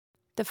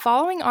The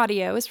following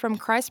audio is from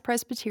Christ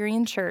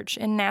Presbyterian Church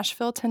in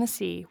Nashville,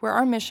 Tennessee, where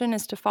our mission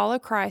is to follow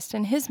Christ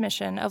in his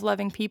mission of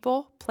loving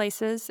people,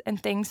 places, and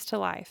things to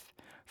life.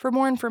 For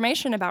more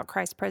information about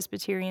Christ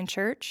Presbyterian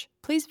Church,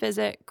 please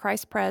visit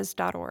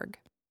christpres.org.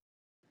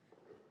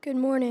 Good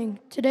morning.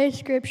 Today's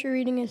scripture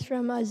reading is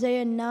from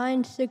Isaiah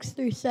 9, 6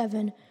 through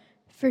 7.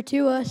 For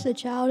to us a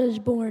child is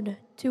born,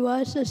 to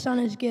us a son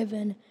is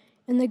given,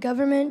 and the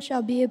government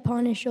shall be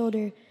upon his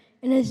shoulder,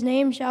 and his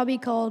name shall be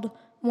called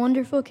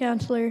Wonderful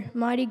Counselor,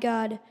 Mighty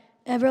God,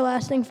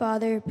 Everlasting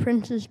Father,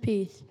 Prince of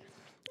Peace.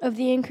 Of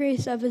the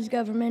increase of his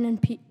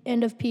government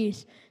and of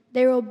peace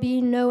there will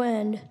be no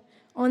end,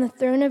 on the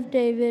throne of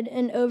David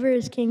and over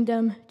his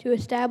kingdom, to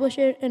establish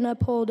it and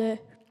uphold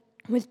it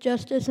with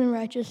justice and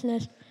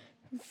righteousness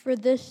for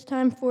this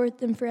time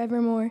forth and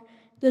forevermore.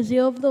 The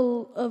zeal of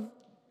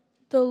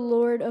the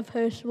Lord of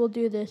hosts will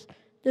do this.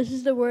 This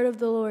is the word of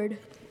the Lord.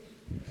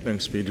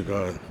 Thanks be to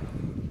God.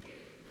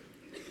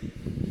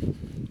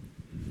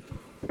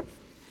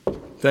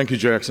 Thank you,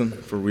 Jackson,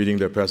 for reading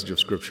that passage of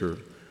Scripture.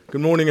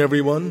 Good morning,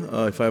 everyone.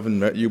 If I haven't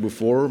met you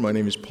before, my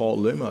name is Paul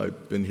Lim.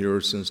 I've been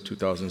here since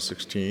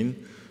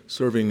 2016,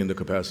 serving in the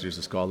capacity as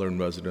a scholar in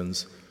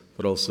residence,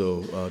 but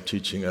also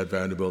teaching at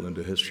Vanderbilt in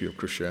the history of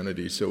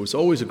Christianity. So it's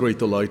always a great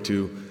delight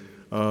to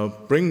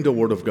bring the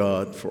Word of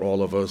God for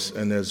all of us.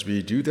 And as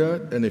we do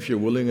that, and if you're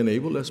willing and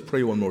able, let's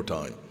pray one more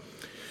time.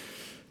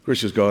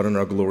 Gracious God and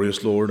our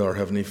glorious Lord, our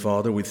Heavenly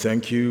Father, we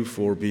thank you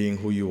for being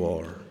who you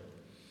are.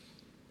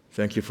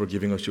 Thank you for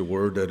giving us your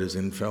word that is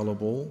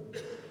infallible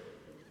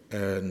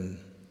and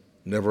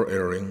never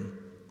erring.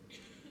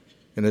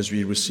 And as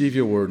we receive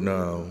your word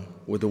now,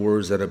 with the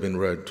words that have been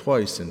read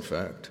twice, in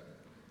fact,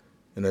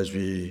 and as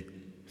we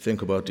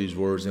think about these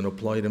words and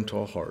apply them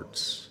to our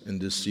hearts in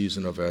this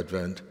season of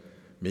Advent,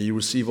 may you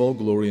receive all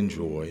glory and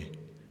joy,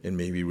 and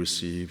may we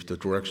receive the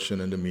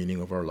direction and the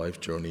meaning of our life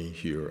journey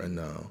here and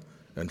now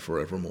and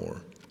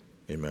forevermore.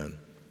 Amen.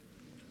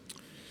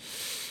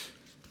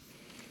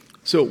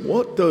 So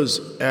what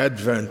does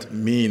Advent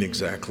mean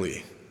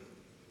exactly?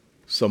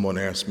 Someone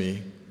asked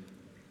me.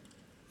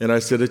 And I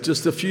said, it's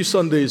just a few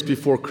Sundays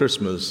before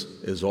Christmas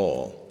is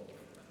all.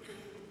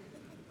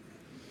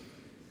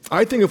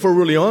 I think if we're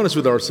really honest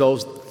with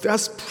ourselves,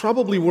 that's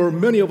probably where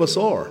many of us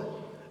are.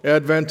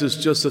 Advent is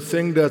just a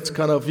thing that's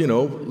kind of,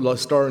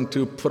 starting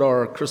to put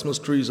our Christmas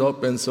trees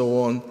up and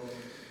so on.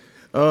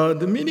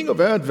 The meaning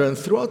of Advent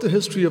throughout the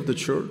history of the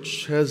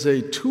church has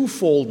a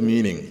twofold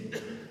meaning.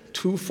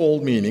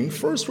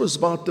 First was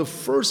about the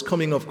first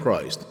coming of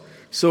Christ.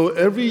 So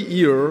every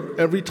year,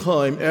 every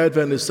time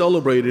Advent is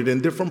celebrated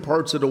in different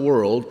parts of the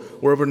world,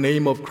 wherever the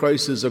name of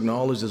Christ is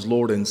acknowledged as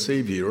Lord and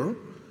Savior,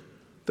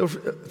 the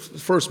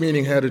first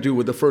meaning had to do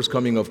with the first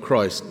coming of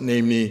Christ,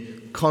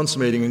 namely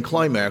consummating and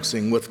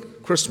climaxing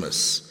with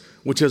Christmas,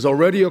 which has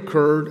already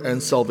occurred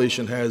and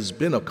salvation has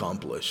been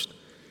accomplished.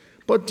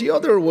 But the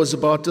other was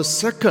about the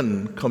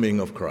second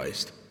coming of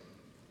Christ,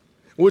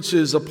 which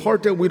is a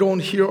part that we don't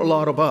hear a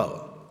lot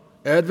about.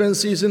 Advent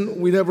season,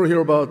 we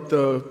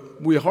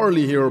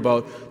hardly hear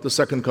about the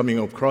second coming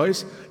of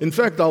Christ. In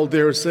fact, I'll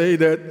dare say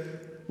that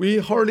we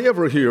hardly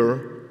ever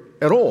hear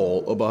at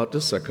all about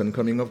the second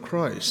coming of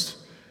Christ,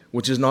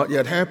 which has not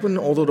yet happened,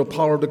 although the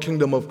power of the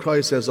kingdom of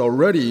Christ has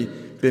already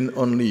been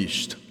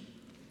unleashed.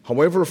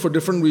 However, for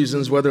different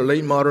reasons, whether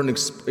late modern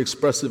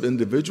expressive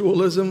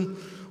individualism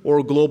or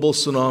a global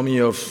tsunami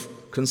of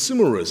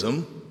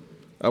consumerism,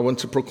 I want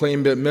to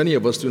proclaim that many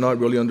of us do not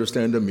really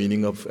understand the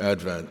meaning of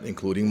Advent,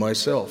 including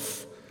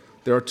myself.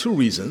 There are two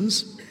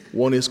reasons.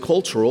 One is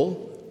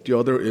cultural, the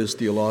other is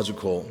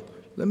theological.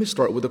 Let me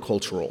start with the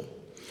cultural.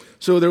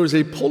 So there was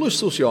a Polish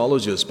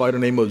sociologist by the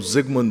name of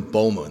Zygmunt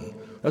Bauman.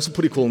 That's a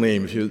pretty cool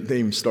name if your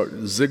name starts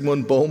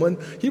Zygmunt Bauman.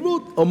 He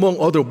wrote, among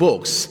other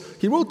books,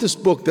 he wrote this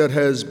book that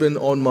has been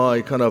on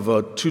my kind of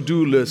a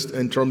to-do list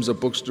in terms of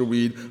books to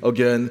read,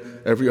 again,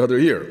 every other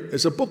year.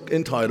 It's a book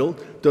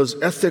entitled,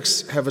 Does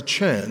Ethics Have a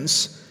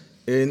Chance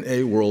in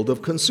a World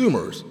of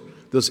Consumers?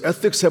 Does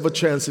ethics have a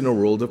chance in a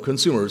world of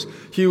consumers?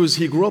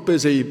 He grew up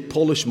as a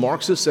Polish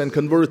Marxist and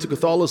converted to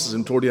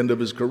Catholicism toward the end of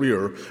his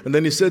career. And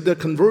then he said that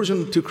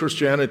conversion to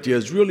Christianity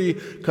has really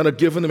kind of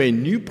given him a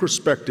new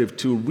perspective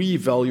to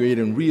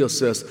reevaluate and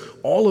reassess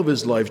all of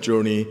his life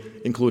journey,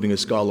 including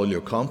his scholarly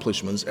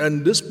accomplishments.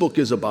 And this book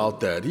is about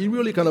that. He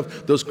really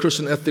does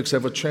Christian ethics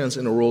have a chance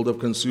in a world of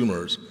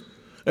consumers?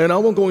 And I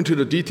won't go into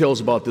the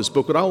details about this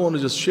book, but I want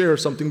to just share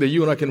something that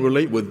you and I can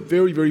relate with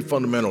very, very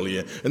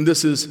fundamentally. And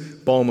this is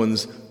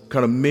Bauman's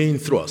kind of main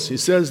thrust. He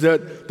says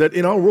that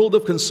in our world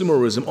of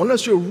consumerism,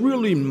 unless you're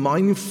really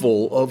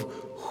mindful of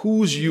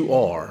whose you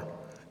are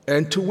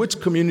and to which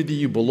community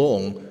you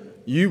belong,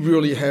 you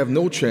really have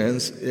no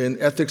chance, and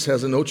ethics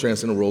has no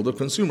chance in a world of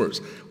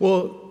consumers.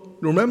 Well,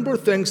 remember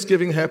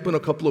Thanksgiving happened a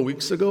couple of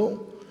weeks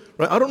ago?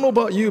 Right? I don't know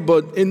about you,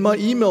 but in my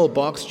email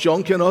box,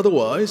 junk and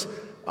otherwise,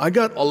 I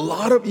got a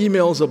lot of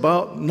emails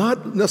about,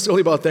 not necessarily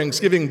about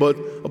Thanksgiving, but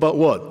about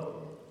what?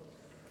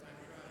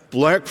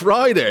 Black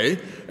Friday.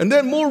 And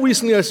then more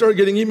recently, I started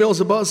getting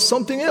emails about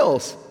something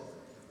else.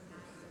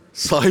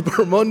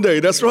 Cyber Monday,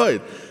 that's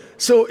right.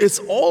 So it's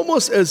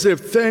almost as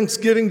if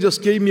Thanksgiving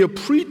just gave me a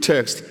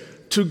pretext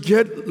to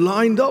get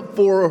lined up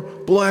for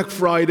Black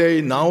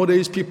Friday.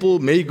 Nowadays, people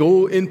may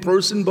go in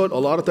person, but a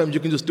lot of times you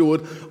can just do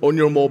it on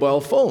your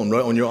mobile phone,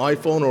 right? On your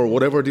iPhone or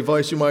whatever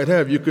device you might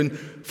have. You can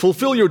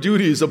fulfill your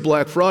duties of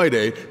Black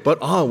Friday, but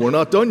we're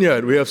not done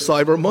yet. We have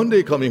Cyber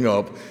Monday coming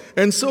up.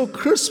 And so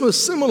Christmas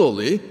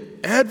similarly,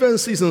 Advent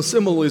season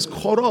similarly is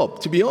caught up,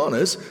 to be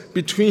honest,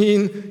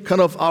 between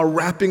kind of our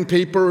wrapping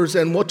papers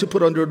and what to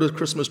put under the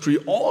Christmas tree,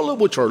 all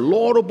of which are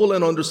laudable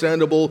and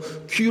understandable.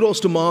 Kudos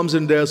to moms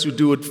and dads who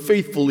do it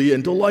faithfully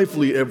and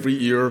delightfully every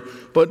year.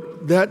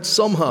 But that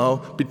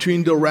somehow,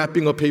 between the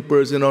wrapping of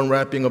papers and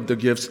unwrapping of the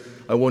gifts,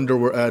 I wonder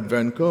where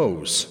Advent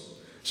goes.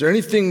 Is there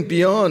anything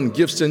beyond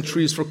gifts and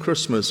trees for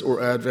Christmas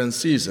or Advent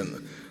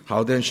season?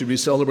 How then should we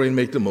celebrate and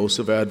make the most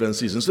of Advent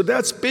season? So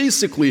that's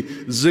basically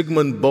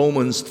Zygmunt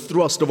Bauman's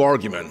thrust of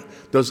argument.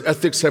 Does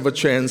ethics have a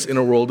chance in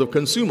a world of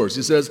consumers?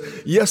 He says,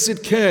 yes,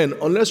 it can,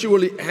 unless you're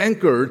really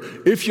anchored,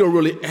 if you're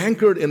really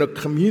anchored in a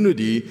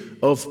community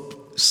of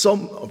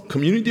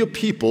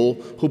people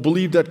who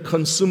believe that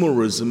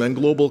consumerism and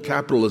global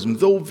capitalism,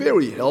 though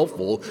very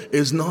helpful,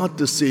 is not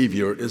the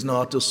savior, is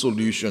not the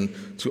solution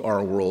to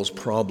our world's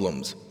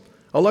problems.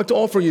 I'd like to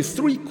offer you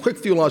 3 quick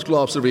theological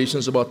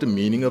observations about the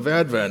meaning of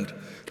Advent.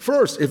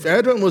 First, if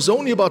Advent was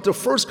only about the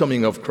first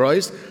coming of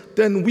Christ,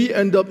 then we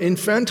end up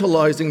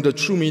infantilizing the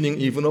true meaning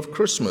even of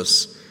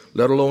Christmas,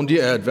 let alone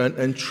the Advent,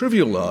 and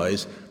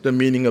trivialize the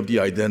meaning of the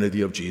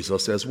identity of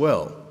Jesus as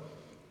well.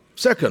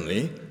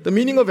 Secondly, the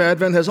meaning of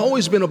Advent has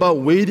always been about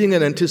waiting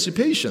and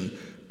anticipation,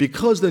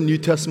 because the New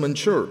Testament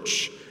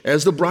church,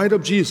 as the bride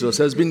of Jesus,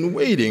 has been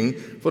waiting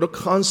for the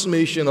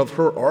consummation of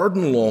her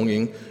ardent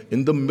longing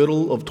in the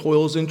middle of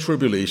toils and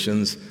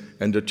tribulations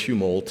and the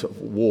tumult of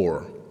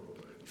war.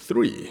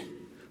 3,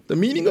 the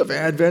meaning of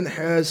Advent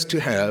has to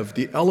have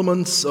the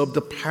elements of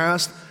the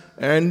past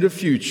and the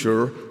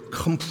future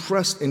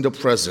compressed in the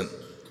present,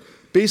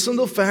 based on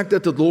the fact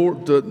that the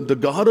Lord, the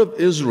God of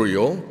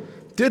Israel,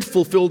 did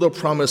fulfill the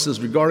promises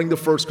regarding the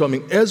first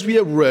coming, as we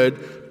have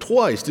read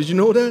twice. Did you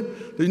know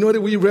that? Did you know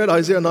that we read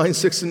Isaiah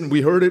 9:6 and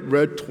we heard it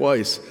read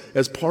twice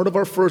as part of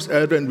our first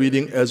Advent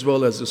reading as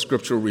well as the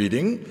scripture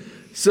reading?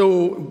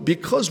 So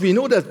because we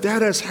know that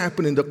that has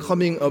happened in the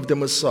coming of the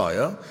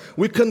Messiah,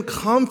 we can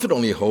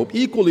confidently hope,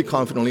 equally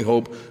confidently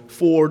hope,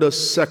 for the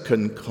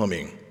second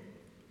coming,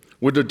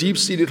 with the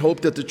deep-seated hope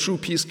that the true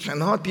peace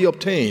cannot be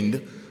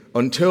obtained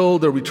until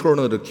the return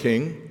of the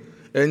King,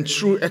 and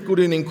true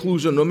equity and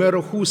inclusion, no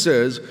matter who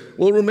says,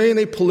 will remain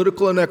a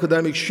political and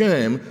academic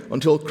sham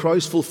until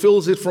Christ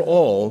fulfills it for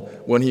all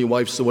when he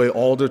wipes away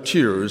all their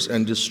tears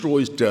and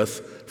destroys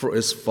death for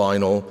its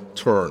final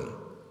turn.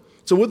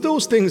 So with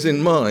those things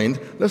in mind,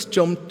 let's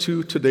jump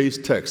to today's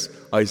text,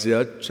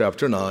 Isaiah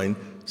chapter 9,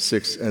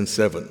 6, and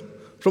 7.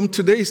 From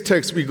today's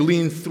text, we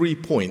glean 3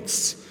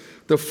 points.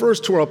 The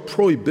first 2 are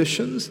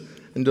prohibitions,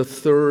 and the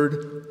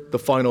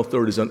final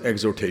third is an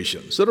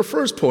exhortation. So the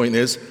first point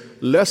is,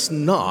 let's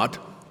not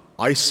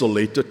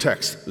isolate the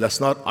text. Let's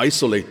not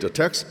isolate the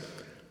text.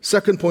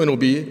 Second point will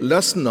be,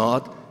 let's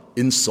not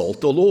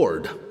insult the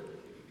Lord.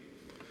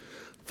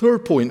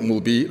 Third point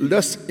will be,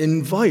 let's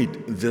invite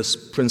this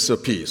Prince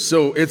of Peace.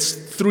 So it's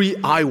 3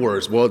 I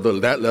words. Well,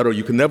 that letter,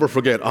 you can never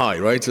forget I,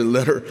 right? It's a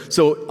letter.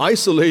 So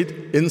isolate,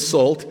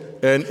 insult,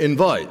 and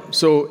invite.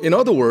 So in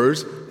other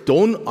words,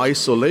 don't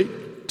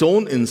isolate,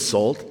 don't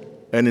insult,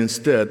 and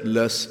instead,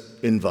 let's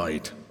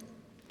invite.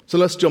 So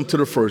let's jump to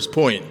the first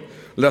point.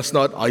 Let's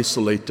not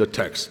isolate the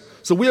text.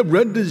 So we have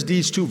read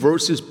these 2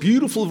 verses,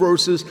 beautiful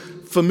verses,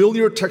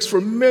 familiar text for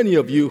many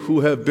of you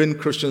who have been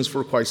Christians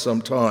for quite some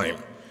time.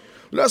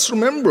 Let's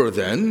remember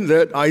then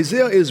that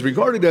Isaiah is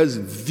regarded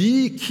as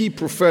the key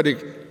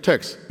prophetic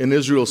text in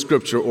Israel's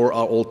scripture or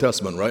our Old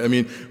Testament, right? I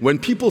mean, when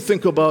people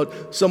think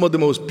about some of the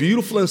most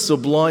beautiful and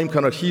sublime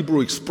kind of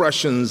Hebrew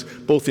expressions,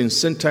 both in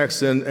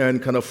syntax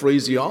and kind of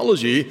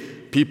phraseology,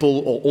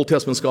 Old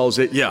Testament scholars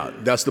say, yeah,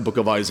 that's the book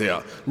of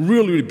Isaiah.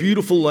 Really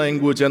beautiful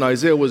language, and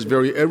Isaiah was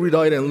very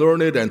erudite and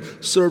learned and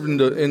served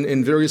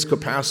in various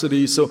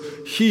capacities. So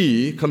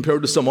he,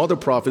 compared to some other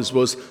prophets,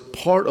 was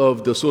part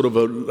of the sort of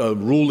a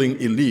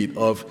ruling elite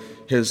of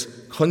his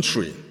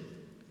country.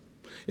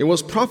 It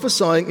was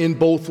prophesying in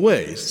both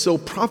ways. So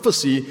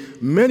prophecy,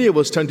 many of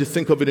us tend to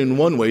think of it in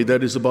one way,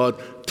 that is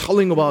about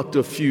telling about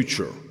the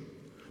future.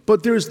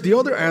 But there's the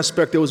other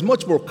aspect, there was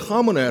much more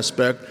common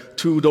aspect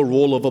to the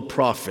role of a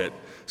prophet.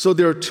 So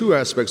there are 2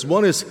 aspects.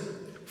 One is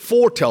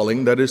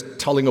foretelling, that is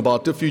telling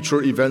about the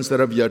future events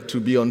that have yet to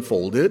be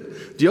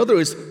unfolded. The other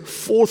is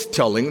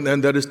forthtelling,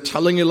 and that is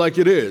telling it like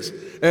it is.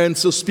 And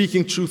so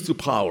speaking truth to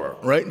power,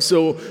 right?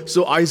 So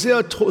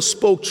Isaiah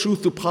spoke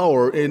truth to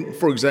power,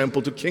 for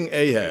example, to King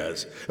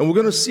Ahaz. And we're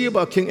going to see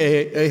about King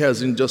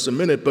Ahaz in just a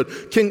minute,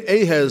 but King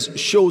Ahaz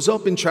shows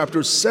up in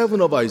chapter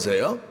 7 of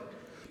Isaiah,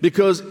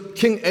 because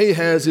King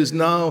Ahaz is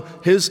now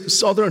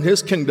southern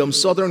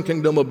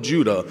kingdom of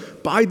Judah.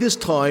 By this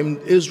time,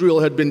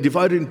 Israel had been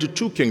divided into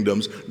 2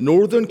 kingdoms,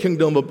 northern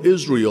kingdom of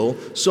Israel,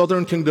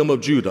 southern kingdom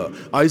of Judah.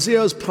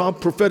 Isaiah's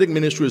prophetic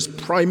ministry is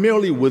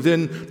primarily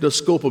within the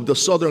scope of the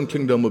southern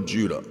kingdom of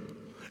Judah.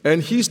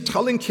 And he's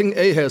telling King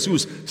Ahaz,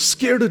 who's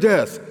scared to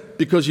death,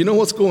 because you know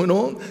what's going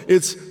on?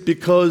 It's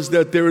because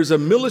that there is a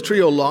military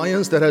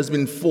alliance that has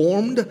been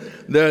formed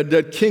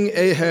that King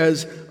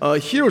Ahaz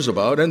hears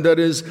about, and that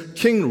is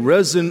King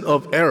Rezin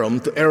of Aram,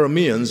 the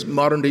Arameans,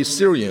 modern-day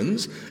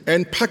Syrians,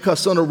 and Pekah,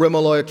 son of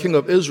Remaliah, king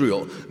of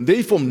Israel.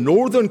 They from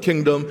northern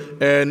kingdom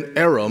and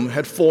Aram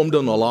had formed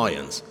an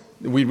alliance.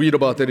 We read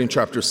about that in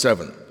chapter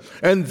 7.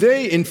 And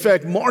they, in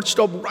fact, marched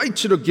up right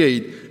to the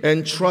gate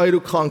and tried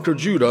to conquer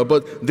Judah,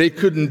 but they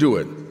couldn't do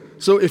it.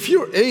 So if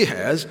you're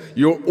Ahaz,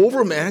 you're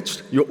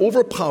overmatched, you're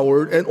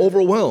overpowered, and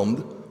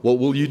overwhelmed, what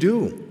will you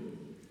do?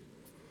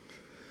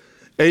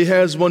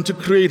 Ahaz wants to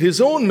create his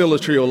own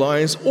military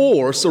alliance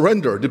or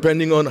surrender,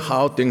 depending on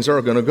how things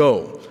are going to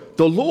go.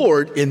 The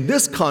Lord, in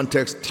this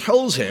context,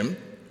 tells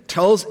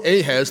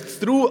Ahaz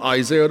through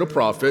Isaiah the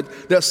prophet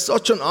that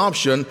such an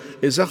option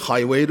is a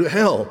highway to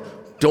hell.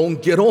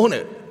 Don't get on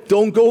it.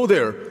 Don't go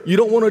there. You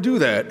don't want to do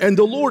that. And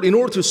the Lord, in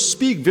order to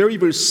speak very,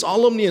 very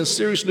solemnly and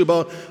seriously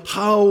about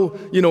how,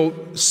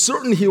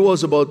 certain he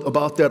was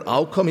about that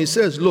outcome, he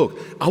says, look,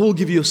 I will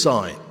give you a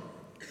sign.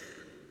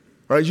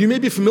 Right? You may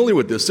be familiar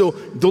with this. So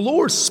the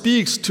Lord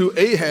speaks to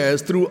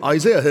Ahaz through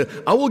Isaiah.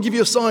 I will give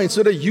you a sign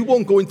so that you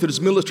won't go into this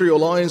military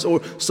alliance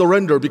or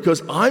surrender,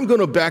 because I'm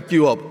going to back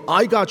you up.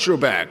 I got your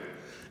back.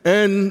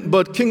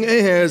 But King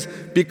Ahaz,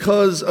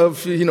 because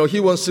of, he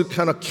wants to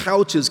kind of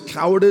couch his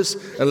cowardice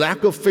and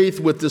lack of faith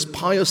with this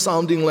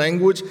pious-sounding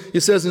language, he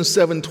says in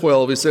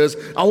 7:12, he says,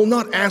 I will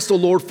not ask the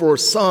Lord for a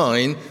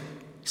sign,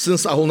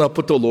 since I will not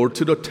put the Lord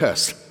to the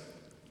test.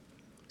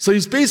 So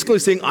he's basically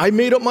saying, I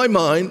made up my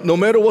mind, no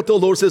matter what the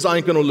Lord says, I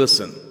ain't going to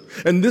listen.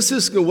 And this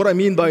is what I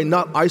mean by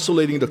not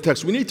isolating the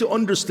text. We need to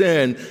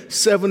understand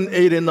 7,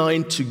 8, and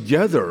 9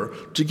 together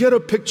to get a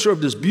picture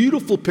of this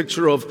beautiful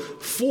picture of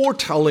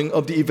foretelling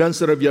of the events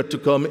that have yet to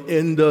come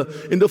in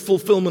the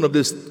fulfillment of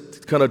this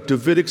kind of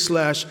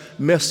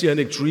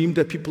Davidic/messianic dream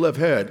that people have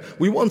had.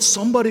 We want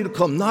somebody to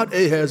come, not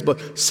Ahaz,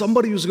 but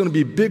somebody who's going to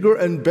be bigger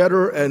and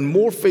better and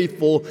more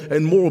faithful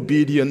and more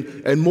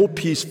obedient and more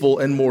peaceful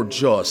and more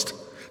just.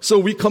 So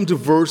we come to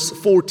verse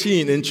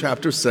 14 in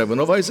chapter 7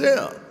 of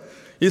Isaiah.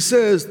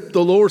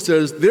 The Lord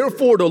says,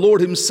 therefore the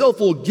Lord himself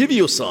will give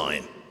you a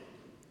sign.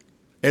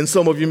 And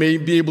some of you may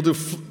be able to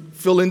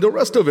fill in the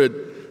rest of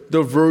it.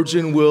 The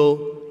virgin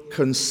will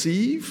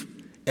conceive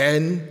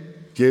and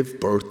give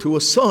birth to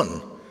a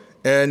son.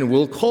 And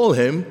we'll call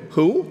him,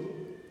 who?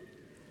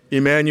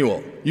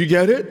 Emmanuel. You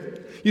get it?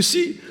 You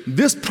see,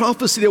 this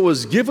prophecy that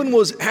was given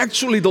was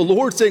actually the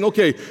Lord saying,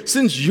 okay,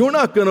 since you're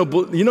not going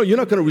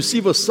to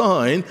receive a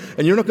sign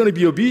and you're not going to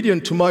be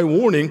obedient to my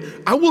warning,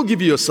 I will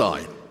give you a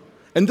sign.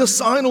 And the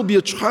sign will be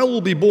a child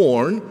will be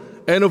born,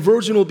 and a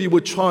virgin will be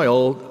with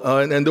child.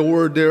 And the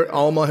word there,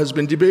 Alma, has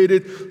been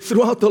debated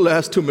throughout the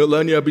last 2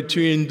 millennia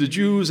between the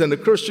Jews and the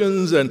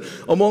Christians and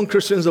among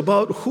Christians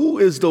about who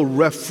is the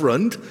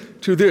referent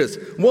to this.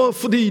 Well,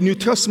 for the New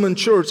Testament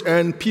church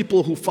and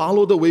people who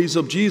follow the ways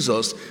of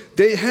Jesus,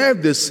 they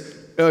have this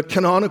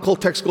canonical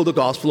text called the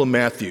Gospel of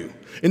Matthew.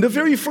 In the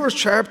very first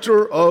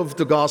chapter of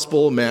the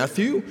Gospel of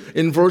Matthew,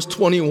 in verse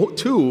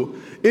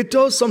 22, it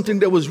does something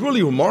that was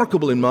really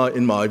remarkable in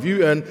my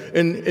view and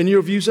in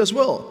your views as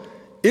well.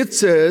 It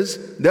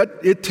says that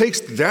it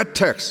takes that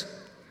text,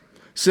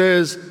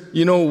 says,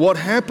 what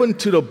happened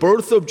to the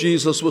birth of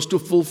Jesus was to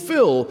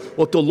fulfill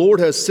what the Lord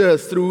has said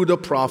through the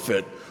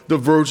prophet. The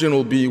virgin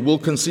will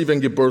conceive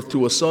and give birth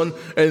to a son,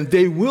 and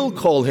they will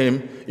call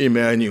him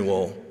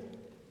Emmanuel.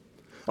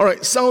 All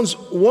right, sounds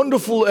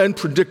wonderful and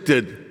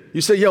predicted. You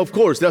say, yeah, of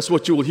course, that's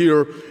what you will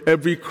hear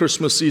every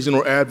Christmas season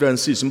or Advent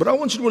season. But I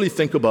want you to really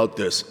think about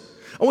this.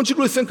 I want you to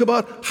really think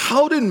about,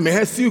 how did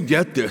Matthew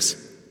get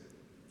this?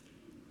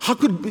 How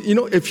could,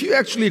 if you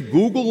actually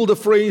Google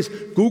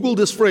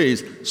this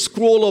phrase,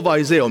 scroll of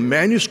Isaiah,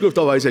 manuscript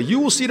of Isaiah, you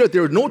will see that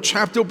there are no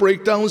chapter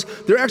breakdowns.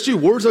 There are actually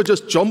words are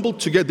just jumbled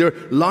together,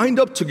 they're lined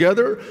up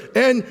together.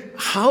 And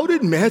how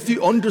did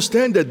Matthew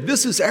understand that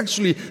this is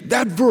actually,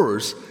 that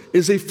verse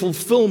is a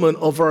fulfillment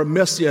of our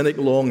messianic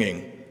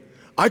longing?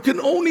 I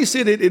can only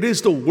say that it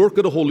is the work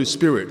of the Holy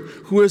Spirit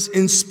who has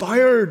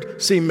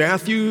inspired, say,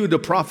 Matthew, the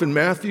prophet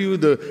Matthew,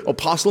 the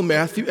apostle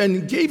Matthew,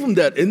 and gave him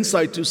that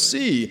insight to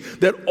see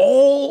that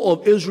all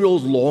of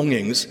Israel's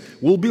longings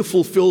will be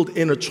fulfilled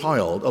in a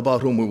child,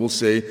 about whom we will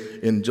say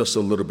in just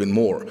a little bit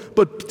more.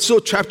 But so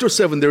chapter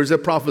 7, there is a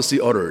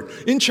prophecy uttered.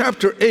 In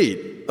chapter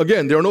 8,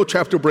 again, there are no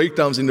chapter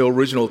breakdowns in the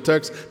original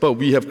text, but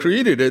we have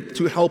created it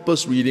to help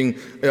us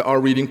our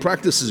reading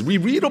practices. We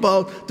read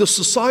about the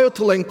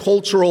societal and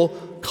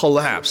cultural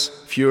collapse.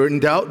 If you're in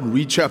doubt,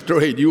 read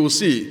chapter 8, you will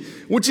see,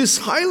 which is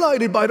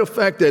highlighted by the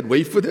fact that,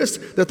 wait for this,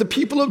 that the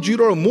people of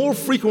Judah are more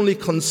frequently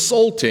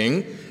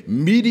consulting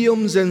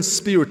mediums and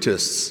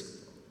spiritists.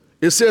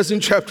 It says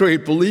in chapter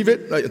 8, believe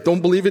it,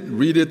 don't believe it,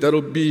 read it,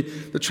 that'll be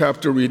the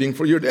chapter reading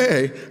for your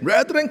day,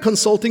 rather than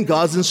consulting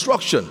God's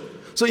instruction.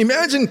 So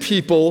imagine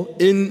people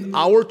in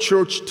our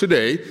church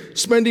today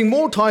spending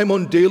more time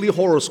on daily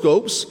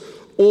horoscopes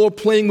or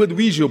playing with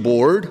Ouija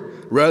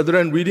board rather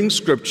than reading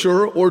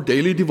scripture or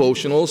daily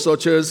devotionals,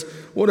 such as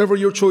whatever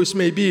your choice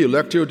may be,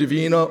 Lectio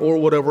Divina or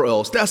whatever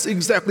else. That's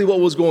exactly what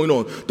was going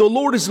on. The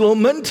Lord is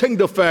lamenting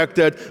the fact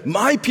that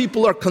my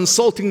people are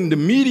consulting the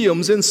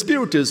mediums and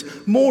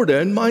spiritists more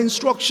than my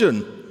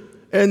instruction.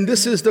 And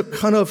this is the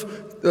kind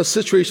of the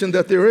situation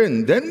that they're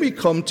in. Then we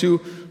come to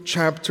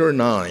chapter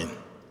 9,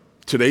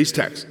 today's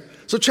text.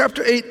 So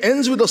chapter 8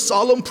 ends with a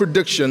solemn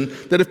prediction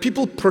that if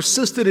people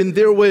persisted in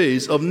their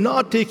ways of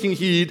not taking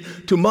heed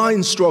to my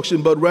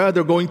instruction, but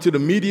rather going to the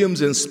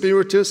mediums and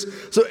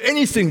spiritists, so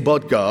anything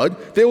but God,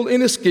 they will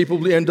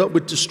inescapably end up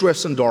with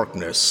distress and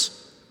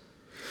darkness.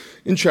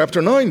 In chapter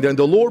 9, then,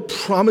 the Lord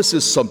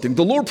promises something.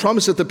 The Lord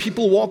promises that the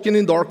people walking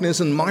in darkness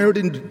and mired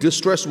in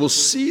distress will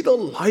see the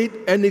light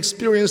and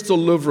experience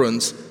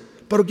deliverance.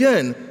 But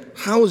again,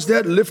 how is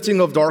that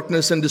lifting of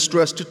darkness and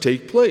distress to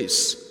take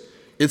place?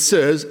 It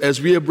says,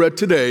 as we have read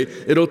today,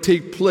 it'll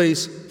take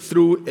place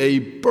through a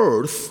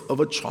birth of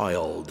a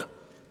child.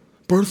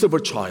 Birth of a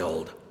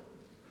child.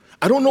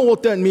 I don't know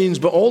what that means,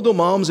 but all the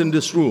moms in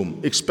this room,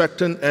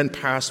 expectant and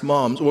past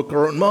moms or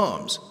current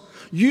moms,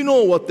 you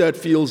know what that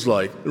feels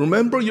like.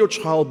 Remember your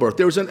childbirth.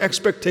 There's an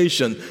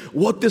expectation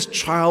what this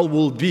child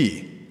will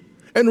be.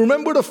 And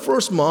remember the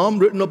first mom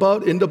written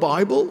about in the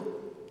Bible?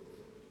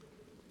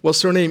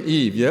 What's her name?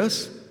 Eve,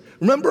 yes?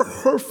 Remember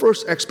her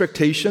first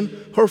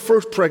expectation, her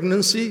first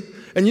pregnancy?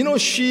 And you know,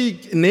 she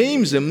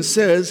names him,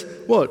 says,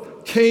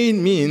 what?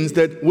 Cain means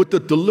that with the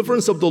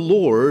deliverance of the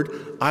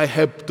Lord, I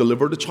have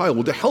delivered a child.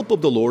 With the help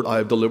of the Lord, I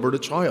have delivered a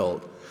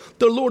child.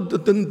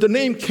 The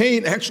name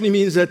Cain actually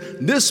means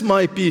that this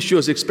might be, she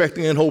was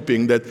expecting and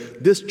hoping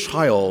that this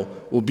child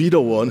will be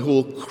the one who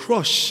will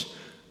crush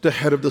the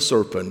head of the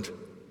serpent.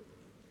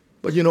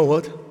 But you know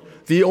what?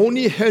 The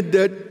only head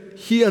that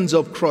he ends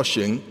up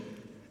crushing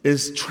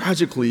is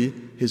tragically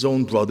his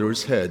own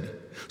brother's head.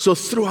 So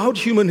throughout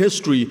human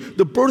history,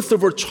 the birth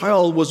of a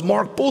child was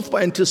marked both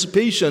by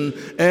anticipation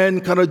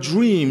and kind of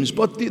dreams.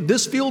 But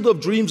this field of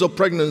dreams of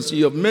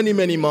pregnancy of many,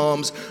 many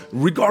moms,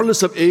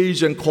 regardless of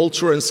age and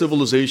culture and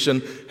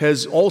civilization,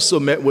 has also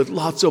met with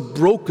lots of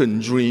broken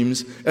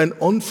dreams and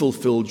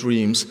unfulfilled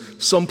dreams.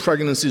 Some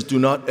pregnancies do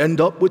not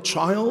end up with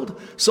child.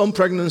 Some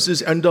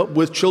pregnancies end up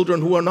with children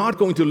who are not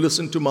going to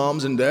listen to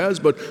moms and dads,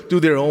 but do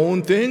their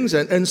own things.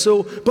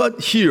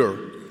 But here,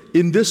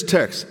 in this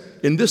text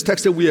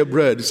that we have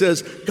read, it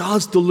says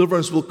God's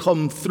deliverance will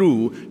come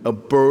through a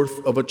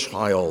birth of a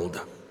child.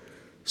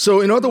 So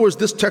in other words,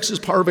 this text is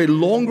part of a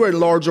longer and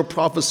larger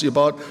prophecy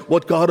about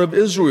what God of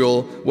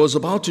Israel was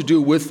about to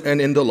do with and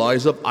in the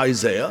lives of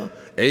Isaiah,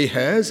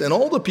 Ahaz, and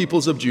all the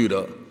peoples of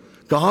Judah.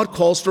 God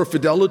calls for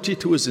fidelity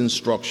to his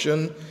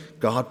instruction.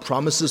 God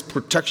promises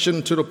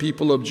protection to the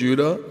people of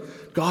Judah.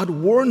 God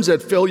warns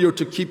that failure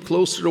to keep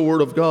close to the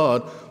Word of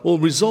God will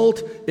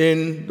result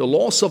in the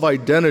loss of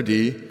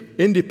identity,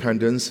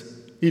 independence,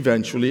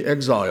 eventually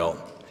exile.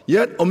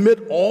 Yet,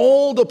 amid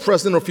all the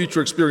present or future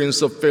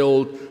experience of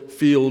failed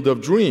field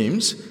of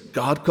dreams,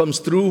 God comes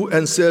through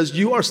and says,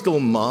 you are still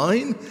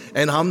mine,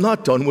 and I'm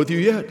not done with you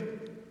yet.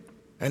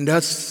 And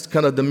that's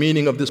kind of the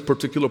meaning of this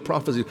particular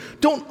prophecy.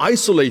 Don't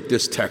isolate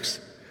this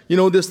text. You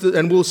know,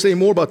 and we'll say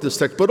more about this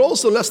text, but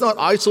also let's not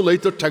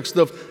isolate the text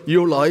of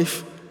your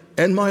life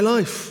and my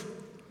life.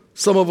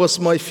 Some of us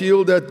might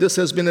feel that this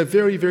has been a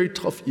very, very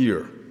tough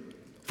year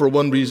for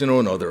one reason or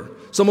another.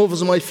 Some of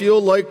us might feel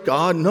like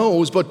God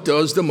knows, but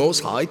does the Most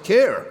High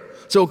care?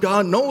 So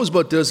God knows,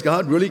 but does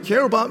God really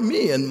care about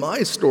me and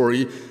my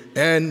story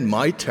and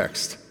my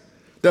text?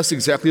 That's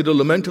exactly the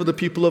lament of the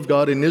people of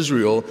God in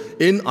Israel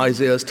in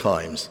Isaiah's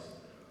times.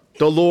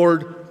 The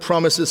Lord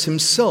promises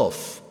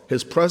himself.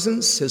 His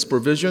presence, his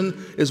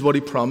provision is what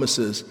he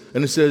promises.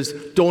 And it says,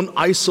 don't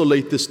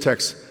isolate this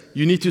text.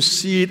 You need to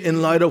see it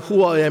in light of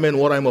who I am and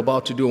what I'm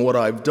about to do and what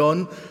I've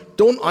done.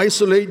 Don't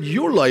isolate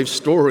your life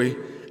story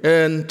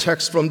and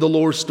text from the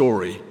Lord's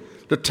story.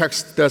 The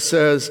text that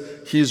says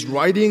he's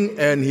writing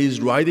and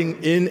he's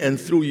writing in and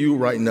through you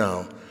right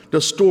now. The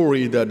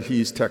story that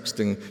he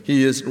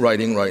is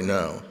writing right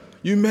now.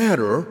 You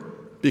matter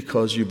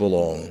because you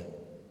belong.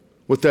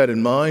 With that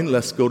in mind,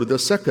 let's go to the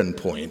second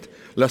point.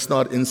 Let's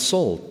not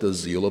insult the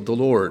zeal of the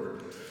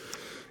Lord.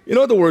 In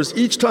other words,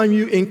 each time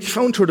you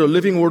encounter the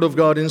living Word of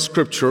God in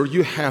Scripture,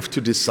 you have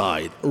to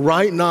decide.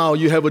 Right now,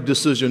 you have a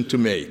decision to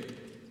make.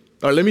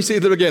 All right, let me say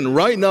that again.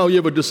 Right now, you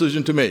have a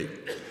decision to make.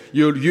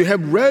 You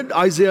have read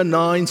Isaiah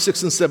 9,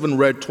 6, and 7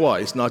 read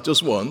twice, not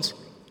just once.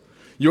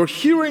 You're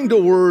hearing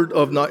the word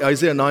of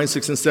Isaiah 9,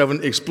 6, and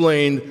 7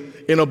 explained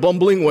in a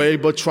bumbling way,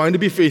 but trying to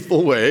be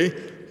faithful way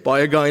by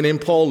a guy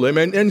named Paul Lim,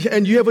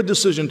 and you have a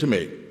decision to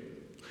make.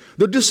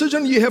 The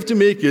decision you have to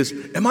make is,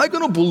 am I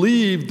going to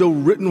believe the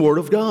written Word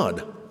of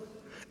God?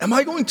 Am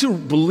I going to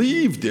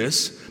believe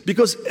this?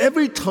 Because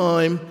every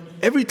time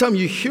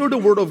you hear the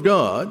Word of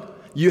God,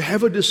 you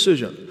have a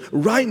decision.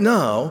 Right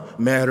now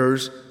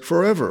matters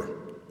forever.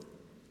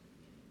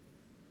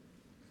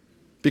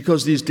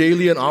 Because these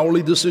daily and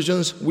hourly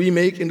decisions we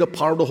make in the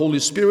power of the Holy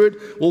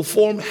Spirit will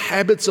form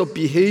habits of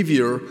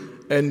behavior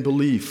and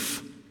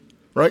belief.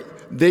 Right?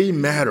 They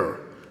matter.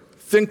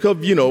 think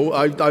of,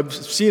 I've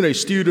seen a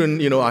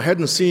student, I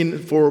hadn't seen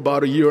for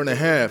about a year and a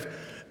half,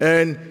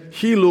 and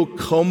he looked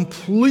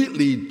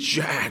completely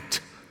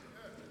jacked.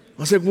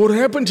 I said, what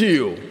happened to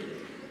you?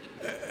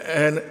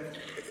 And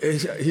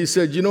he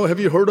said, have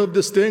you heard of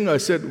this thing? I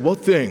said,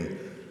 what thing?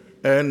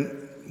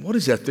 And what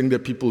is that thing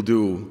that people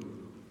do?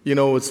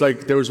 It's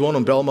like there was one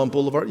on Belmont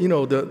Boulevard,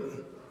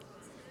 the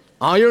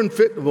Iron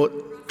Fit,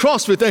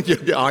 CrossFit, thank you.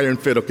 Yeah, Iron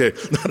Fit, okay.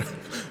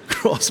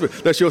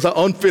 CrossFit. That shows how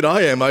unfit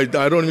I am. I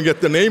don't even get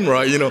the name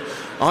right,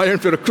 Iron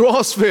Fit,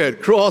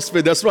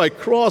 CrossFit, that's right,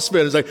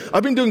 CrossFit. It's like,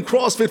 I've been doing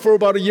CrossFit for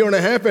about a year and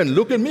a half, and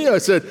look at me. I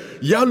said,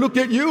 yeah, look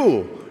at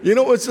you.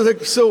 It's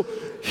like, so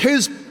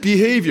his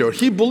behavior,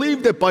 he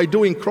believed that by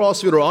doing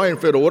CrossFit or Iron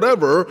Fit or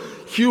whatever,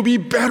 he'll be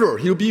better,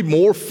 he'll be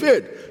more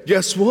fit.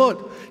 Guess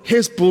what?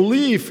 His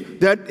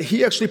belief that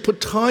he actually put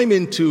time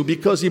into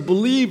because he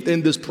believed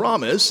in this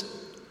promise,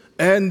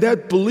 and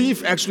that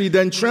belief actually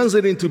then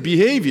translated into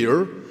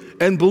behavior,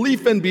 and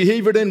belief and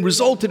behavior then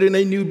resulted in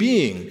a new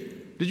being.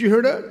 Did you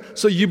hear that?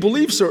 So you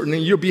believe certain,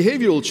 and your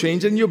behavior will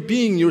change, and your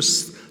being,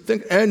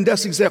 and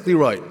that's exactly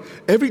right.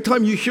 Every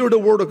time you hear the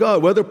word of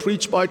God, whether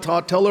preached by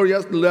Todd Teller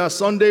last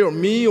Sunday or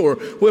me or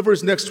whoever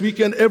is next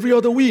weekend, every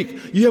other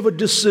week, you have a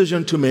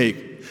decision to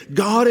make.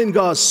 God in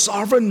God's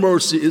sovereign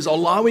mercy is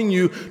allowing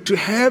you to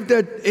have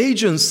that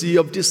agency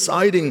of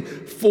deciding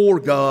for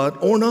God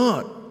or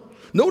not.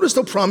 Notice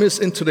the promise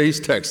in today's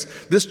text.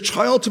 This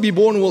child to be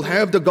born will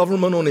have the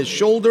government on his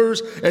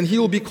shoulders, and he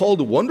will be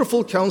called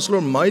Wonderful Counselor,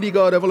 Mighty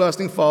God,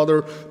 Everlasting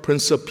Father,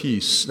 Prince of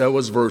Peace. That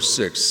was verse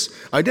 6.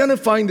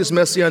 Identifying this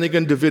Messianic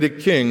and Davidic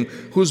king,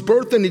 whose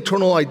birth and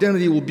eternal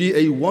identity will be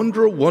a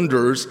wonder of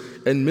wonders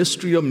and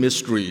mystery of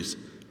mysteries.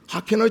 How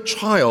can a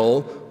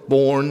child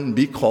born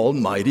be called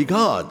Mighty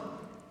God?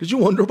 Did you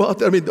wonder about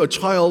that? A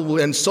child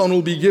and son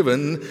will be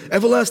given,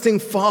 everlasting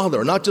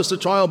Father, not just a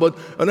child, but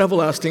an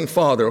everlasting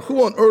Father.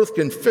 Who on earth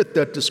can fit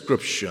that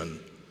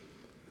description?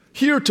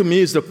 Here to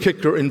me is the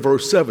kicker in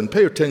verse 7.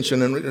 Pay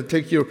attention and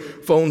take your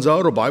phones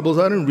out or Bibles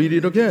out and read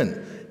it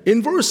again.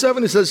 In verse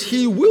 7 it says,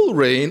 he will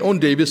reign on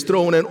David's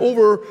throne and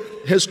over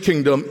his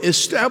kingdom,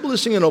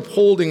 establishing and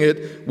upholding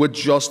it with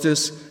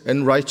justice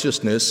and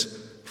righteousness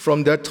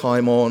from that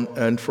time on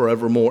and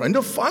forevermore. And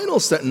the final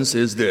sentence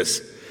is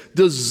this: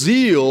 the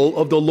zeal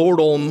of the Lord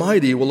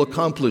Almighty will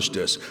accomplish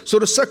this. So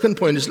the second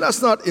point is,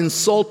 let's not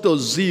insult the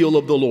zeal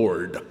of the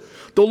Lord.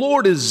 The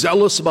Lord is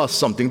zealous about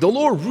something. The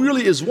Lord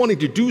really is wanting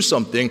to do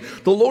something.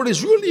 The Lord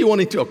is really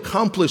wanting to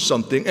accomplish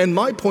something. And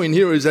my point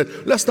here is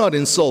that let's not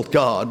insult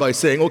God by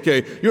saying,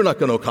 okay, you're not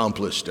going to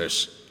accomplish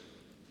this.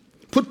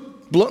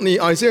 Put bluntly,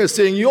 Isaiah is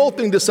saying, you all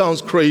think this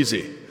sounds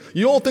crazy.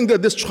 You all think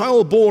that this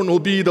child born will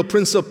be the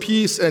Prince of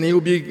Peace and he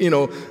will be,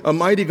 a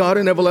mighty God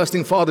and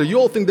everlasting Father. You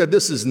all think that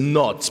this is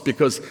nuts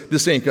because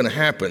this ain't going to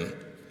happen.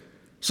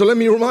 So let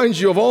me remind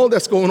you of all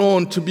that's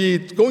going to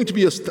be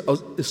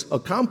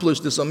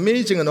accomplished. This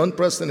amazing and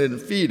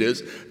unprecedented feat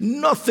is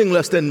nothing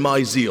less than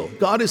my zeal.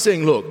 God is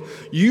saying, look,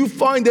 you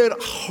find that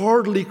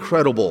hardly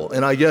credible,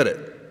 and I get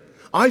it.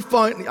 I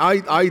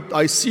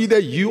see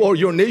that you or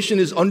your nation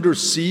is under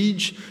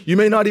siege. You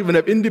may not even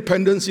have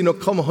independence,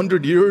 come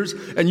 100 years,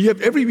 and you have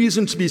every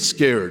reason to be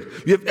scared.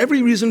 You have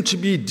every reason to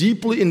be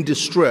deeply in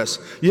distress.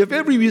 You have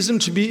every reason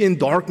to be in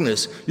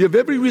darkness. You have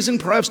every reason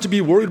perhaps to be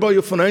worried about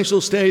your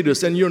financial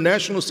status and your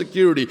national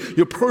security,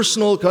 your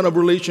personal kind of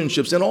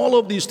relationships, and all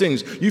of these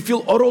things. You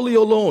feel utterly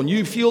alone.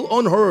 You feel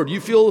unheard. You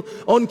feel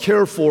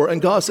uncared for.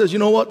 And God says, you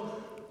know what?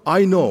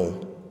 I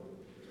know,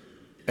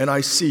 and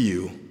I see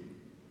you.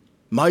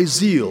 My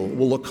zeal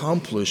will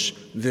accomplish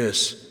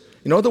this.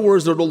 In other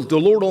words, the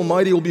Lord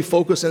Almighty will be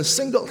focused and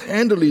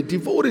single-handedly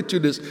devoted to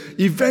this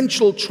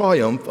eventual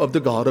triumph of the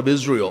God of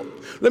Israel.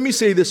 Let me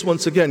say this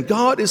once again.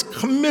 God is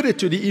committed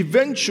to the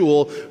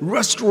eventual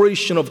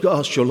restoration of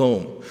God's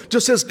shalom.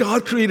 Just as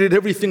God created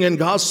everything and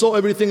God saw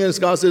everything, and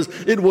God says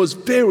it was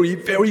very,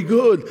 very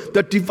good.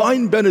 That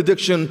divine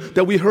benediction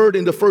that we heard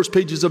in the first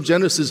pages of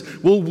Genesis,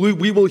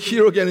 we will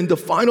hear again in the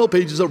final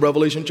pages of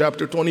Revelation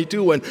chapter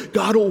 22. And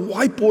God will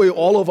wipe away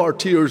all of our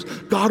tears.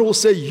 God will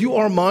say, you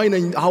are mine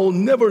and I will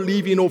never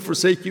leave you nor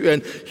forsake you.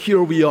 And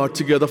here we are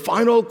together.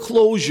 Final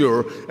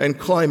closure and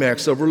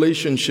climax of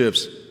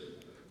relationships.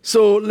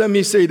 So let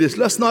me say this,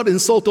 let's not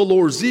insult the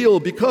Lord's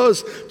zeal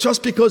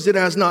just because it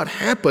has not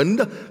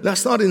happened.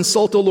 Let's not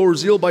insult the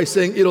Lord's zeal by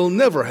saying it'll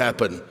never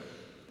happen.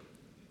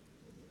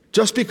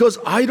 Just because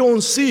I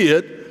don't see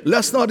it,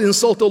 let's not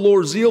insult the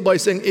Lord's zeal by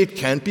saying it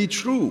can't be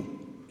true.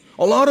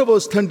 A lot of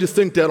us tend to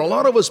think that. A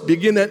lot of us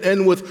begin and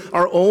end with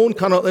our own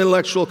kind of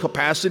intellectual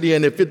capacity,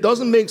 and if it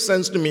doesn't make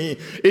sense to me,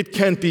 it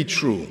can't be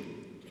true.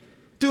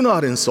 Do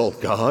not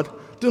insult God.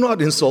 Do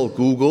not insult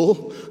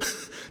Google.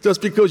 Just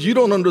because you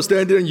don't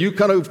understand it and you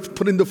kind of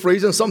put in the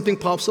phrase and something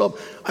pops up.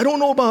 I don't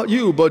know about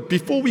you, but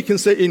before we can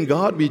say in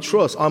God we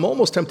trust, I'm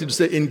almost tempted to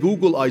say in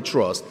Google I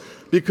trust.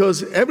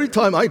 Because every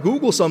time I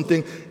Google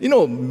something,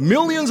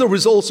 millions of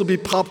results will be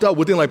popped out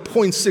within like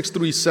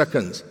 0.63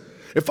 seconds.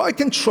 If I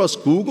can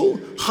trust Google,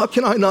 how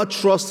can I not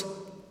trust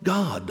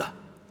God?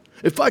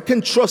 If I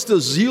can trust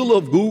the zeal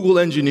of Google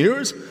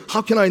engineers,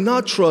 how can I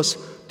not trust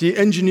the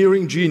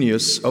engineering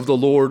genius of the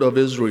Lord of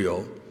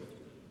Israel.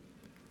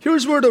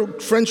 Here's where the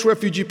French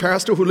refugee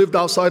pastor who lived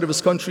outside of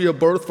his country of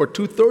birth for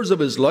 2/3 of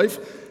his life,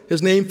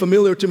 his name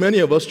familiar to many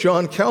of us,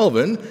 John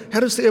Calvin, had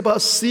to say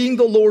about seeing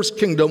the Lord's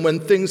kingdom when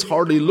things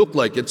hardly look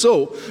like it.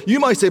 So you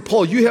might say,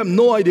 Paul, you have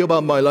no idea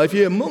about my life.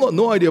 You have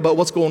no idea about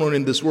what's going on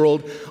in this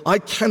world. I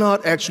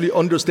cannot actually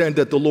understand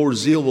that the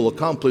Lord's zeal will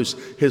accomplish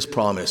his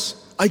promise.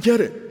 I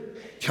get it.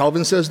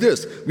 Calvin says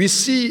this, we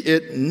see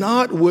it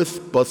not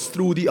with, but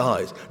through the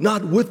eyes.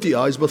 Not with the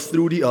eyes, but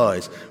through the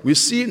eyes. We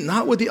see it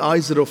not with the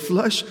eyes of the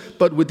flesh,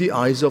 but with the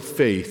eyes of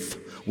faith.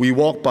 We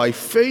walk by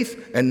faith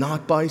and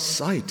not by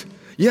sight.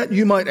 Yet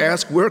you might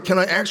ask, where can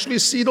I actually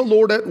see the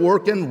Lord at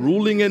work and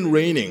ruling and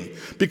reigning?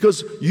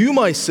 Because you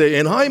might say,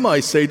 and I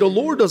might say, the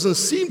Lord doesn't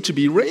seem to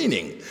be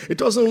reigning. It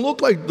doesn't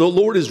look like the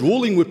Lord is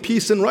ruling with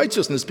peace and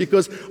righteousness,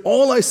 because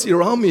all I see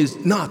around me is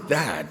not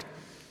that.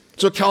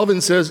 So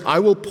Calvin says, I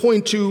will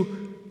point to,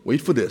 wait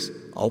for this,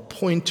 I'll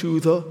point to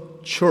the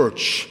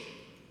church.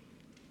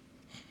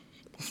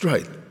 That's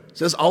right. It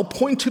says, I'll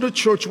point to the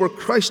church where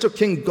Christ the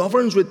King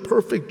governs with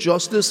perfect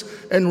justice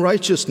and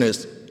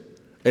righteousness.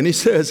 And he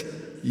says,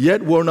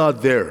 yet we're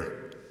not there.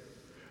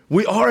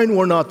 We are and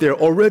we're not there,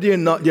 already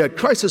and not yet.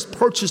 Christ has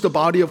purchased the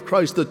body of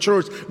Christ, the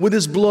church, with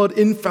his blood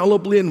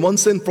infallibly and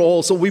once and for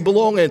all. So we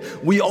belong and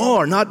we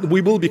are, not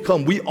we will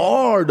become, we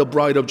are the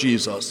bride of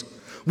Jesus.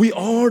 We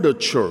are the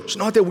church,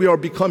 not that we are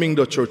becoming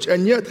the church.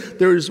 And yet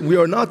we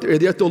are not there.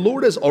 Yet the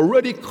Lord has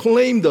already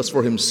claimed us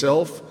for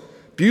himself,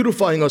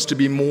 beautifying us to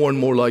be more and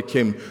more like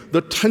him.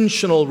 The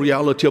tensional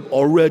reality of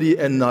already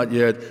and not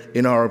yet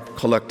in our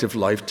collective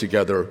life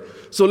together.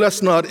 So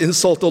let's not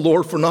insult the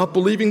Lord for not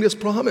believing this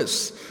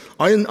promise.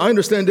 I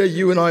understand that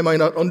you and I might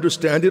not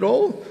understand it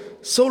all.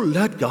 So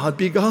let God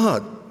be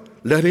God.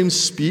 Let him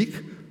speak.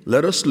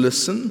 Let us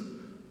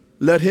listen.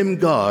 Let him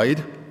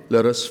guide.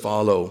 Let us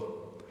follow.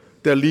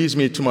 That leads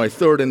me to my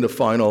third and the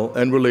final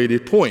and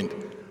related point.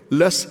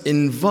 Let's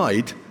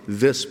invite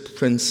this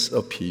Prince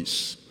of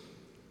Peace.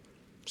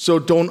 So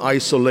don't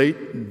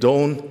isolate,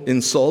 don't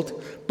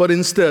insult, but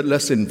instead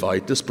let's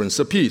invite this Prince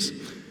of Peace.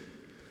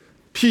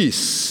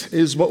 Peace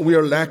is what we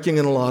are lacking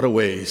in a lot of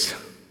ways.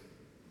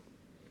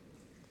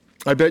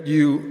 I bet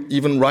you,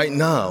 even right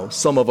now,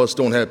 some of us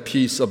don't have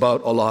peace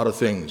about a lot of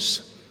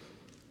things.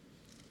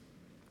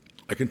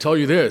 I can tell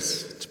you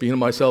this, speaking of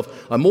myself,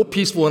 I'm more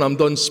peaceful when I'm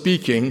done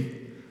speaking.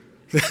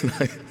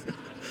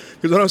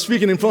 Because when I'm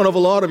speaking in front of a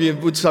lot of you,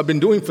 which I've been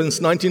doing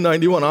since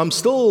 1991, I'm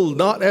still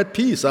not at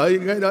peace. I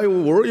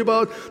worry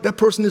about that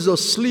person is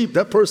asleep.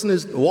 That person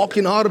is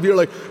walking out of here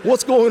like,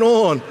 what's going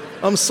on?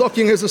 I'm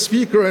sucking as a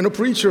speaker and a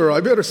preacher.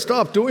 I better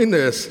stop doing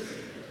this.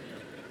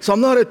 So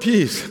I'm not at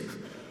peace.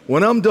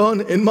 When I'm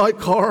done in my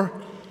car,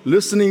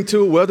 listening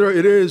to whether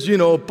it is,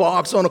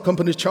 Bach's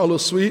Unaccompanied Cello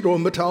Suite or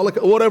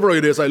Metallica, whatever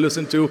it is I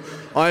listen to,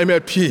 I'm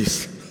at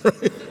peace.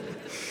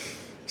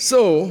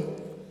 So,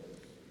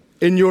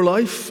 in your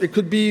life, it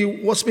could be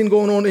what's been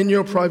going on in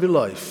your private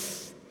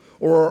life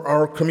or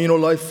our communal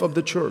life of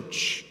the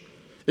church.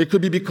 It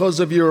could be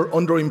because of your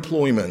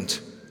underemployment.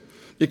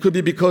 It could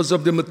be because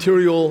of the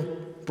material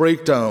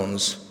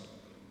breakdowns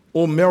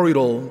or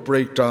marital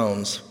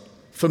breakdowns,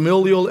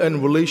 familial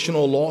and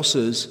relational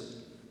losses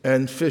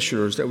and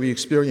fissures that we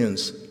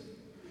experience.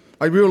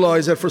 I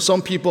realize that for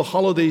some people,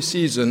 holiday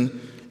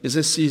season is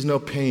a season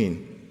of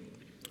pain.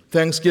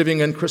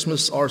 Thanksgiving and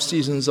Christmas are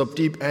seasons of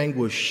deep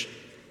anguish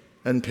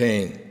and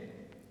pain.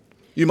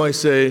 You might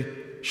say,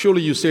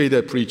 surely you say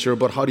that, preacher,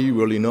 but how do you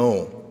really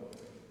know?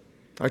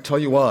 I tell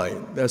you why.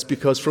 That's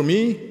because for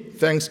me,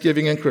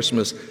 Thanksgiving and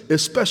Christmas,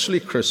 especially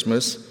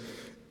Christmas,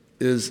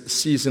 is a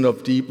season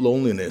of deep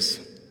loneliness.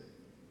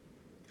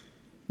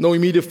 No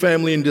immediate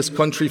family in this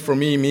country for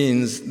me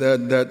means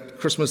that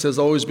Christmas has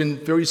always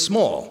been very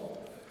small.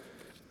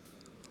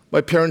 My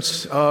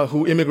parents,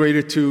 who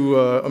immigrated to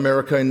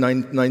America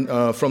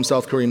from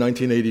South Korea in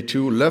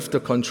 1982, left the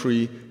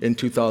country in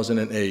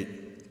 2008,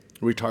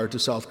 retired to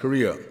South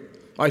Korea.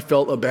 I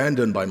felt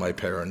abandoned by my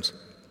parents.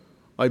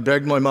 I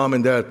begged my mom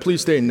and dad,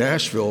 please stay in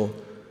Nashville.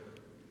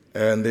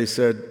 And they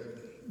said,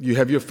 you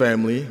have your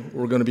family,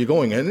 we're going to be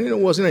going. And it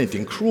wasn't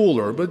anything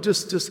crueler, but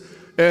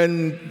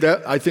and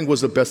that I think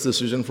was the best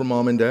decision for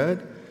mom and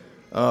dad.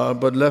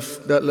 But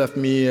that left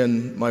me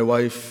and my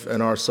wife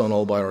and our son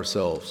all by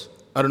ourselves.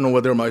 I don't know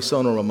whether my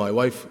son or my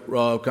wife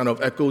kind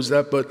of echoes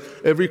that, but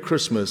every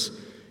Christmas,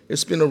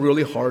 it's been a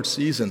really hard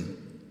season.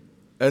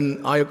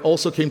 And I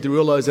also came to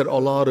realize that a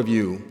lot of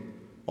you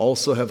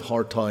also have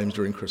hard times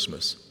during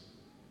Christmas.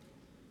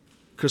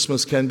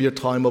 Christmas can be a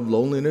time of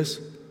loneliness.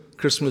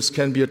 Christmas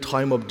can be a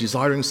time of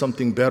desiring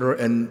something better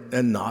and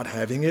not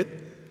having it.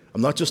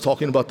 I'm not just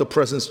talking about the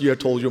presents you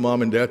had told your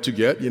mom and dad to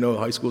get,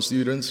 high school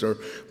students,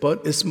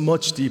 but it's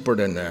much deeper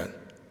than that.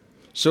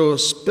 So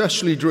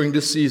especially during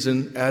this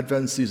season,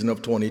 Advent season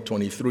of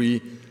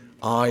 2023,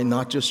 I,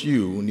 not just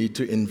you, need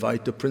to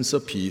invite the Prince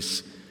of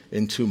Peace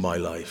into my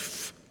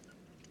life.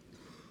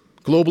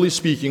 Globally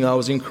speaking, I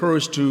was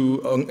encouraged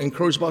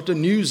about the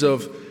news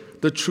of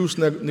the truce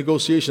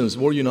negotiations,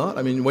 were you not?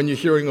 I mean, when you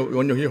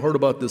heard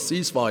about the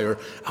ceasefire,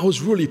 I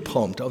was really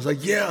pumped. I was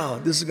like, yeah,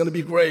 this is going to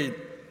be great.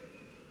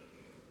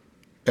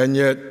 And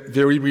yet,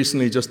 very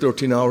recently, just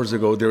 13 hours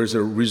ago, there is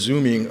a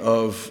resuming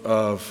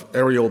of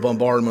aerial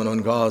bombardment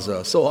on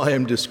Gaza. So I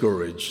am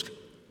discouraged.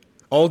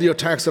 All the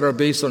attacks that are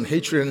based on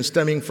hatred and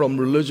stemming from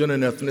religion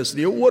and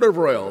ethnicity or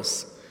whatever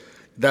else,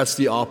 that's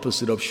the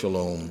opposite of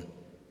shalom.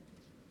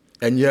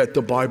 And yet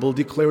the Bible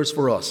declares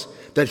for us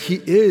that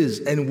he is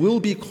and will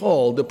be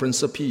called the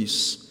Prince of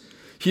Peace.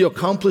 He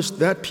accomplished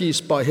that peace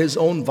by his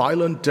own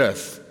violent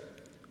death,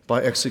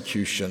 by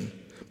execution,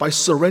 by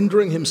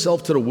surrendering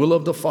himself to the will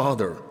of the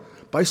Father,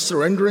 by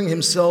surrendering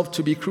himself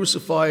to be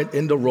crucified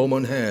in the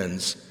Roman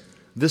hands.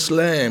 This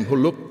lamb who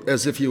looked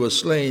as if he was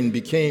slain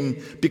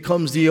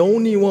becomes the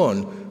only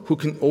one who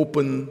can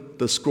open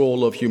the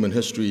scroll of human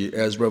history,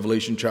 as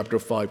Revelation chapter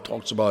 5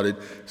 talks about it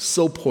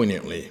so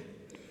poignantly.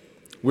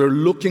 We're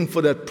looking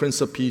for that Prince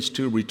of Peace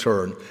to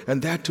return,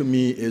 and that to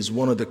me is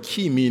one of the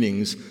key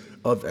meanings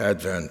of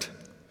Advent.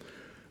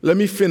 Let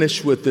me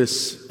finish with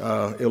this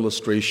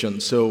illustration.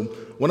 So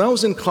when I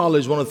was in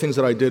college, one of the things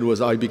that I did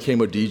was I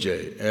became a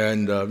DJ.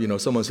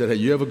 And, someone said, hey,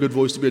 you have a good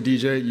voice to be a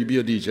DJ? You be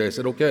a DJ. I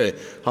said, okay,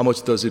 how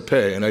much does it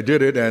pay? And I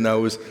did it, and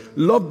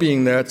loved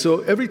being that.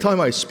 So every time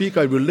I speak,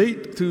 I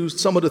relate to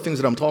some of the things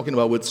that I'm talking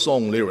about with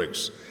song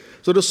lyrics.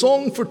 So the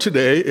song for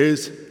today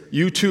is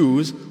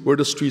U2's Where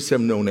the Streets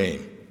Have No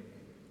Name.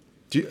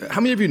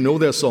 How many of you know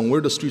that song,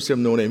 Where the Streets Have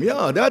No Name?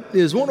 Yeah, that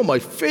is one of my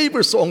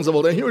favorite songs of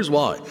all time. Here's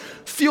why.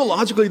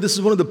 Theologically, this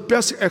is one of the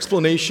best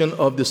explanations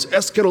of this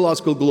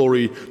eschatological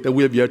glory that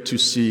we have yet to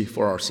see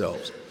for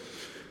ourselves.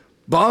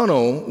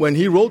 Bono, when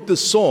he wrote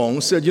this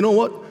song, said, you know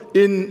what?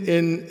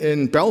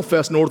 In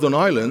Belfast, Northern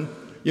Ireland,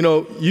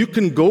 you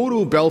can go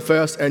to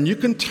Belfast and you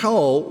can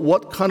tell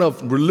what kind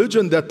of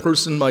religion that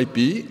person might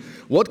be,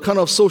 what kind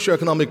of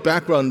socioeconomic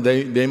background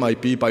they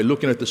might be by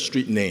looking at the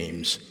street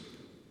names.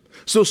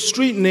 So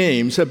street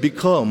names have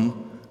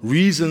become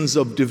reasons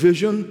of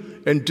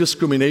division and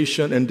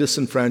discrimination and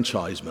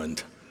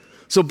disenfranchisement.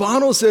 So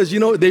Bono says,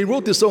 they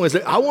wrote this song and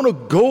said, I want to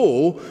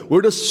go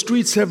where the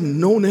streets have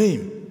no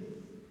name.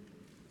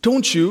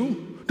 Don't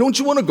you? Don't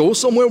you want to go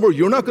somewhere where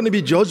you're not going to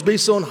be judged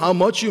based on how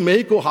much you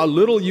make or how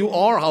little you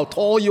are, how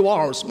tall you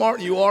are, how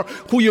smart you are,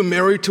 who you're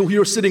married to, who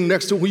you're sitting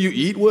next to, who you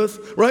eat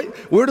with, right?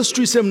 Where the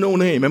streets have no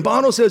name. And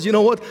Bono says, you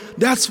know what?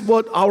 That's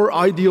what our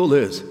ideal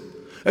is.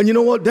 And you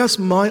know what? That's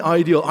my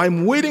ideal.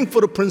 I'm waiting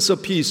for the Prince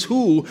of Peace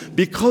who,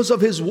 because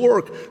of his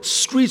work,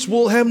 streets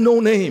will have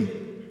no name.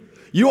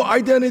 Your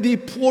identity,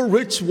 poor,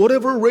 rich,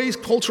 whatever race,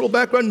 cultural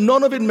background,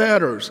 none of it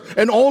matters.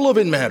 And all of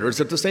it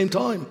matters at the same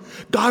time.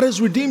 God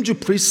has redeemed you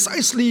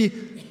precisely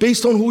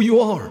based on who you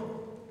are.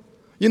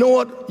 You know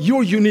what?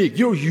 You're unique.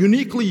 You're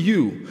uniquely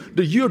you.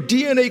 Your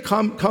DNA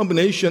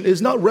combination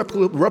is not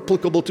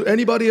replicable to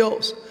anybody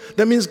else.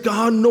 That means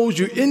God knows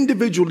you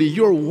individually.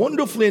 You're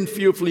wonderfully and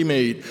fearfully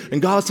made.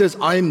 And God says,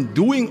 I'm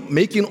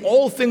making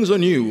all things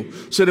anew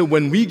so that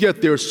when we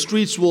get there,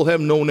 streets will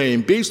have no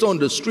name. Based on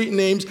the street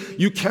names,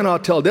 you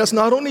cannot tell. That's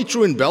not only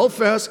true in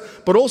Belfast,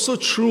 but also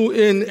true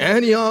in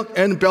Antioch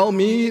and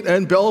Belmead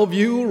and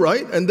Bellevue,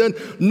 right? And then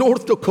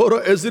North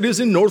Dakota as it is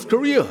in North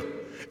Korea.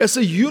 It's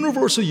a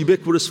universal,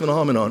 ubiquitous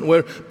phenomenon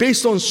where,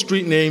 based on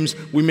street names,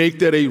 we make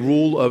that a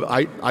rule of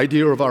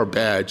idea of our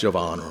badge of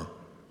honor.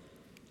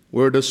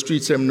 Where the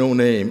streets have no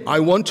name. I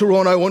want to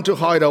run, I want to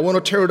hide, I want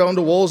to tear down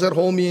the walls that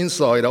hold me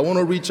inside. I want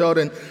to reach out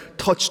and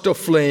touch the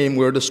flame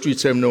where the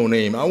streets have no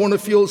name. I want to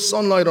feel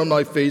sunlight on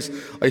my face.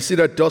 I see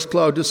that dust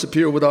cloud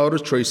disappear without a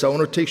trace. I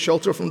want to take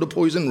shelter from the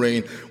poison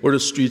rain where the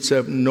streets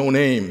have no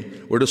name.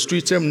 Where the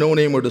streets have no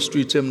name, where the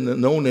streets have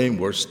no name.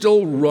 We're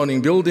still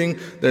running, building,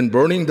 then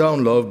burning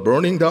down love.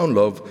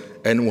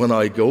 And when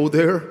I go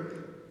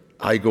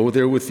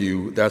there with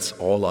you. That's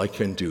all I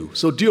can do.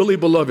 So dearly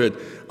beloved,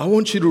 I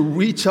want you to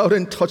reach out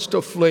and touch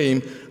the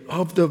flame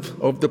of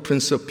the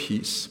Prince of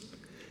Peace.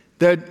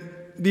 That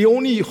the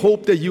only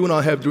hope that you and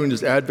I have during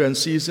this Advent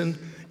season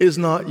is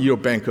not your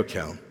bank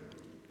account.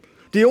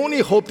 The only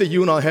hope that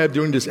you and I have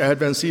during this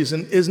Advent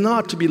season is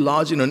not to be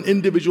lodged in an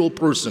individual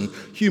person,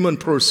 human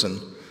person,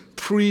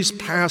 priest,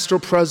 pastor,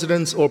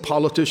 presidents, or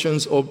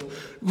politicians, or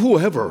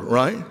whoever,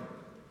 right?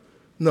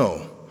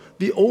 No.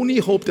 The only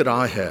hope that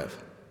I have,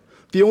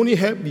 the only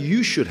hope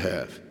you should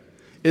have,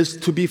 is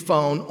to be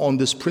found on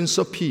this Prince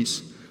of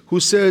Peace who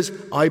says,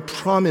 I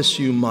promise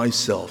you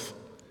myself.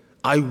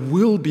 I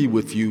will be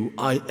with you.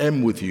 I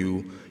am with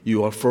you.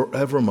 You are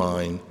forever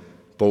mine,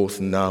 both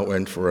now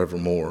and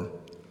forevermore.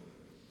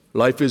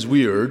 Life is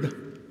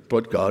weird,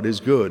 but God is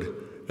good,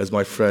 as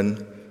my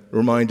friend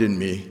reminded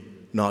me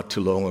not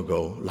too long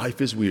ago.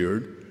 Life is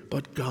weird,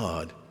 but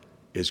God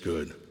is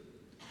good.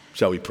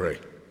 Shall we pray?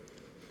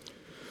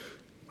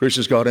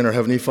 Gracious God and our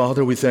Heavenly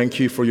Father, we thank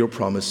you for your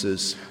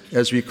promises.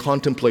 As we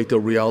contemplate the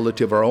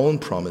reality of our own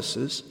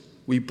promises,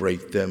 we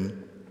break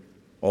them.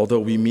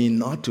 Although we mean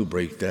not to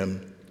break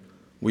them,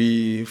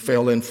 we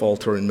fail and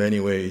falter in many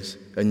ways,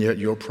 and yet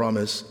your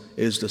promise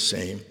is the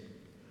same.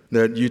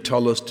 That you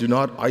tell us, do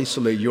not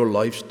isolate your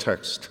life's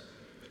text.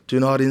 Do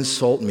not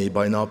insult me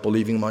by not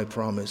believing my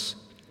promise.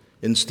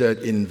 Instead,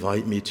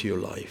 invite me to your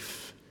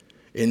life.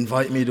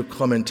 Invite me to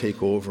come and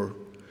take over.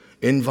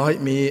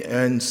 Invite me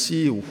and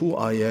see who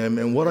I am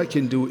and what I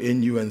can do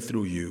in you and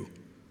through you.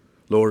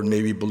 Lord,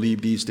 may we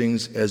believe these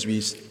things as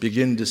we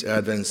begin this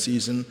Advent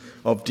season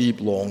of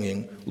deep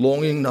longing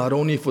not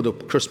only for the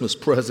Christmas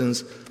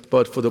presents,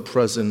 but for the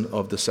present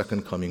of the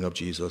second coming of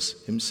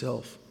Jesus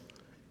himself.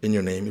 In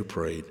your name we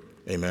prayed.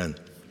 Amen.